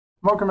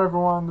Welcome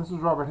everyone, this is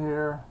Robert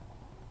here.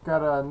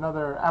 Got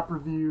another app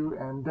review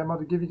and demo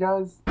to give you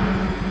guys.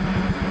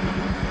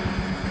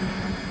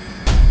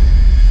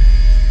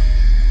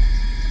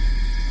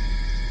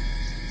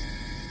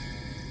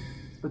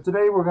 But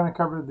today we're going to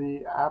cover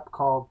the app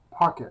called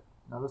Pocket.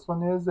 Now this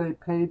one is a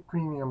paid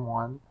premium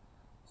one,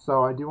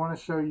 so I do want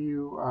to show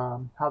you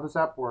how this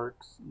app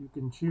works. You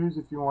can choose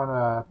if you want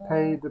to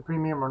pay the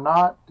premium or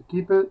not to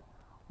keep it,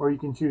 or you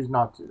can choose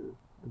not to.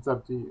 It's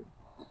up to you.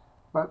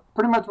 But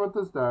pretty much what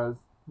this does,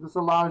 this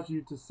allows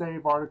you to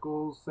save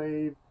articles,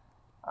 save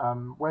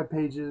web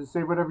pages,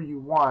 save whatever you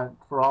want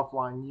for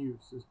offline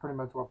use is pretty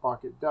much what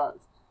Pocket does.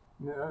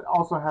 And it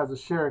also has a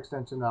share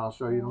extension that I'll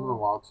show you in a little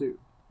while too.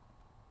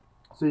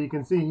 So you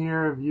can see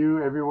here, view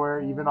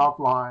everywhere, even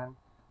offline.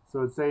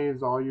 So it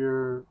saves all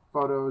your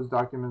photos,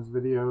 documents,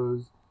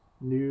 videos,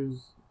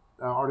 news,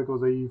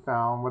 articles that you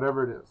found,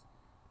 whatever it is.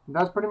 And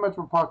that's pretty much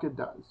what Pocket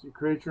does. You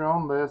create your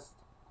own list,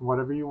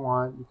 whatever you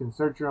want. You can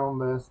search your own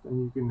list,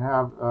 and you can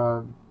have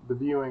the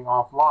viewing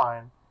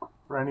offline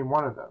for any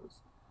one of those.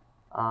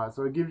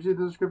 So it gives you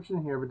the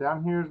description here, but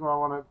down here is what I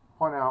want to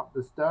point out.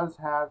 This does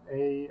have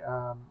a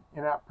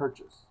in-app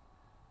purchase.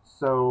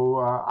 So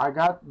I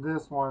got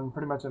this one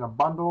pretty much in a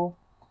bundle.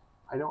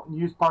 I don't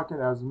use Pocket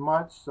as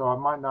much, so I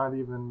might not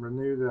even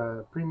renew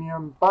the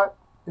premium, but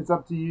it's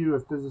up to you.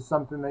 If this is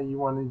something that you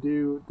want to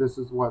do, this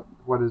is what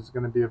is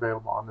going to be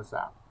available on this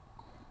app.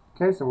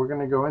 Okay, so we're going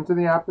to go into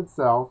the app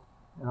itself,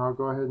 and I'll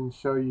go ahead and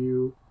show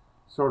you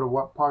sort of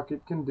what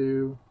Pocket can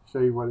do, show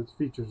you what its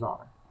features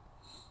are.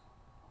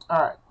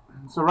 Alright,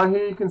 so right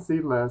here you can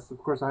see lists. Of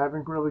course, I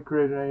haven't really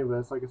created any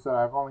lists. Like I said,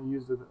 I've only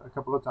used it a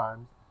couple of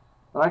times.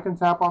 But I can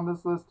tap on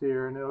this list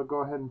here, and it'll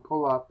go ahead and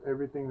pull up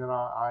everything that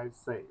I've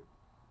saved.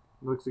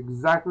 It looks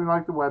exactly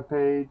like the web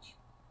page.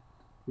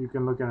 You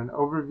can look at an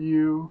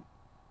overview,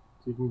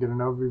 so you can get an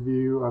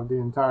overview of the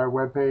entire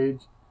web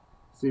page,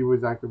 see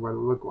exactly what it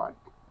looked like.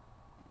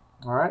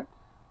 Alright,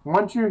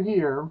 once you're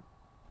here,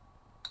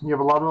 you have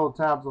a lot of little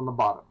tabs on the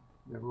bottom.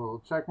 You have a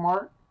little check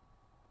mark,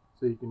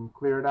 so you can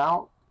clear it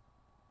out.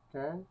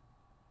 Okay,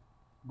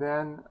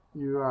 then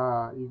you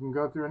can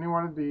go through any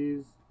one of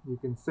these. You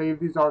can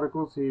save these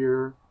articles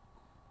here.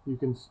 You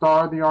can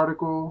star the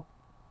article.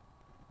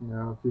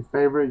 If you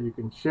favorite, you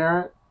can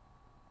share it.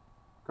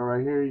 Go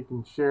right here, you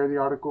can share the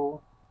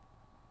article.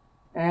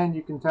 And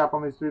you can tap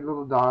on these three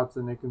little dots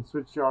and it can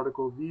switch the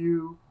article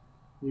view.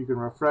 You can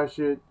refresh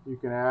it. You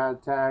can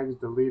add tags,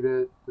 delete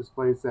it,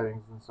 display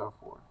settings, and so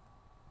forth.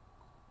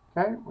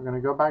 Okay, we're going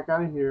to go back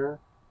out of here,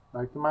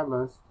 back to my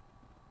list.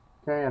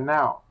 Okay, and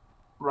now,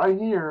 right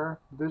here,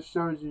 this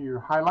shows you your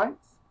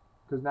highlights,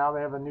 because now they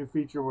have a new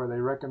feature where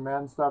they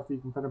recommend stuff that you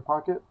can put in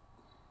Pocket.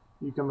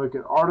 You can look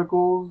at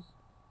articles,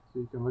 so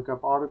you can look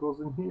up articles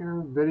in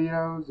here,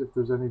 videos, if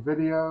there's any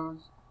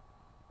videos,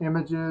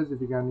 images, if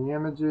you got any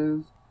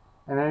images,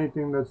 and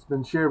anything that's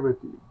been shared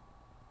with you.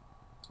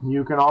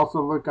 You can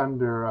also look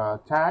under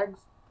tags,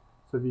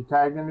 so if you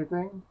tagged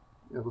anything,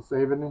 it'll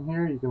save it in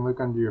here. You can look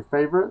under your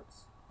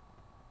favorites.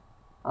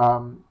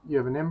 You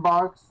have an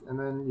inbox, and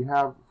then you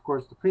have, of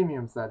course, the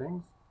premium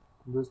settings.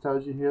 This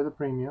tells you here the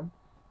premium,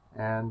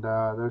 and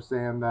they're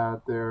saying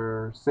that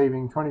they're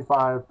saving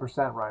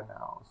 25% right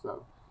now.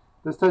 So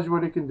this tells you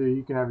what it can do.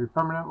 You can have your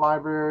permanent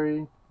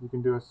library, you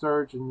can do a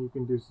search, and you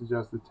can do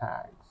suggested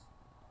tags.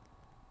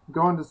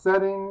 Go into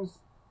settings,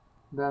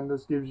 then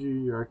this gives you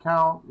your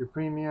account, your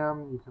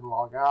premium. You can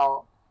log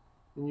out,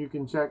 and you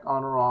can check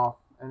on or off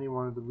any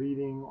one of the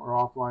reading or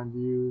offline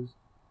views.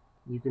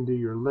 You can do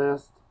your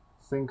list,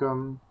 sync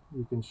them.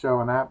 You can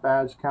show an app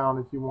badge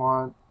count if you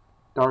want,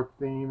 dark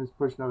themes,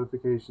 push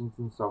notifications,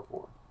 and so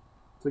forth.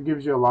 So it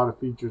gives you a lot of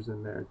features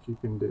in there that you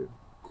can do.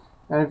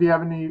 And if you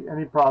have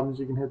any problems,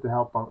 you can hit the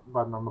help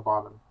button on the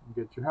bottom and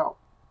get your help.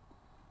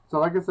 So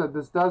like I said,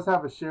 this does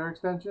have a share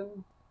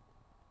extension.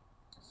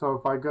 So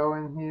if I go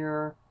in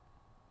here,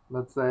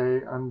 let's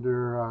say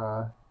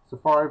under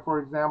Safari, for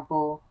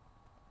example,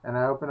 and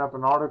I open up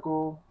an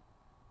article,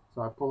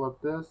 so I pull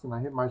up this and I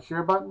hit my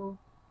share button.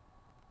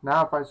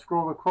 Now if I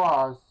scroll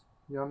across,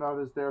 you'll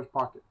notice there's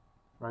Pocket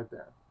right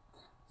there.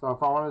 So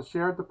if I want to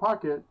share it to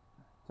Pocket,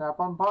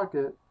 tap on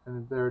Pocket,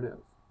 and there it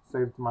is,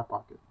 saved to my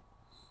Pocket.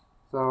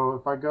 So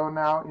if I go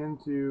now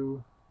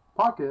into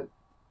Pocket,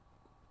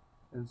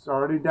 it's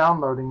already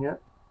downloading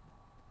it.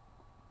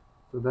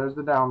 So there's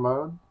the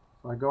download.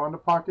 So I go into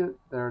Pocket,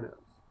 there it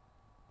is.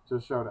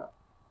 Just showed up.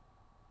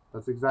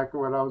 That's exactly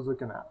what I was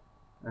looking at,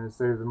 and it's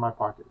saved in my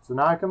Pocket. So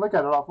now I can look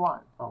at it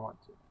offline if I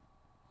want to.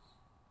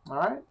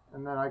 Alright,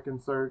 and then I can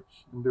search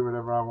and do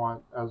whatever I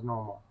want as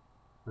normal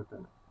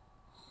within it.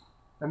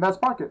 And that's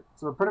Pocket.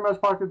 So pretty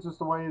much Pocket's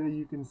just a way that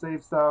you can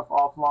save stuff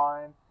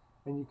offline,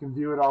 and you can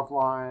view it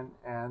offline,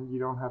 and you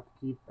don't have to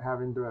keep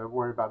having to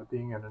worry about it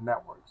being in a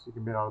network. So you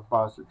can be on a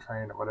bus or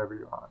train or whatever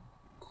you're on.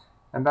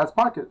 And that's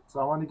Pocket. So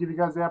I want to give you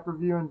guys the app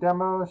review and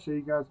demo, show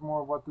you guys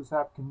more of what this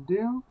app can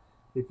do.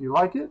 If you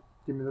like it,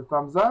 give me the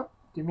thumbs up.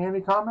 Give me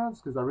any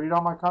comments, because I read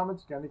all my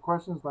comments. If you got any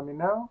questions, let me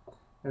know.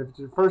 And if it's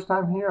your first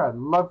time here, I'd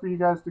love for you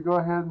guys to go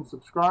ahead and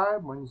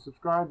subscribe. When you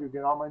subscribe, you'll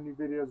get all my new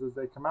videos as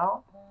they come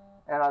out.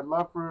 And I'd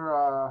love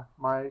for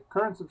my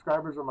current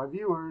subscribers or my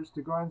viewers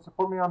to go ahead and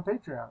support me on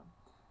Patreon.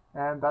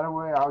 And that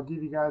way I'll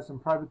give you guys some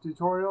private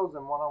tutorials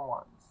and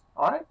one-on-ones.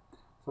 Alright?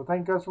 So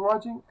thank you guys for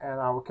watching, and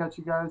I will catch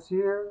you guys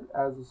here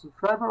as a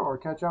subscriber or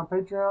catch you on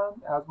Patreon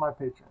as my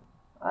patron.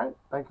 Alright?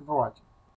 Thank you for watching.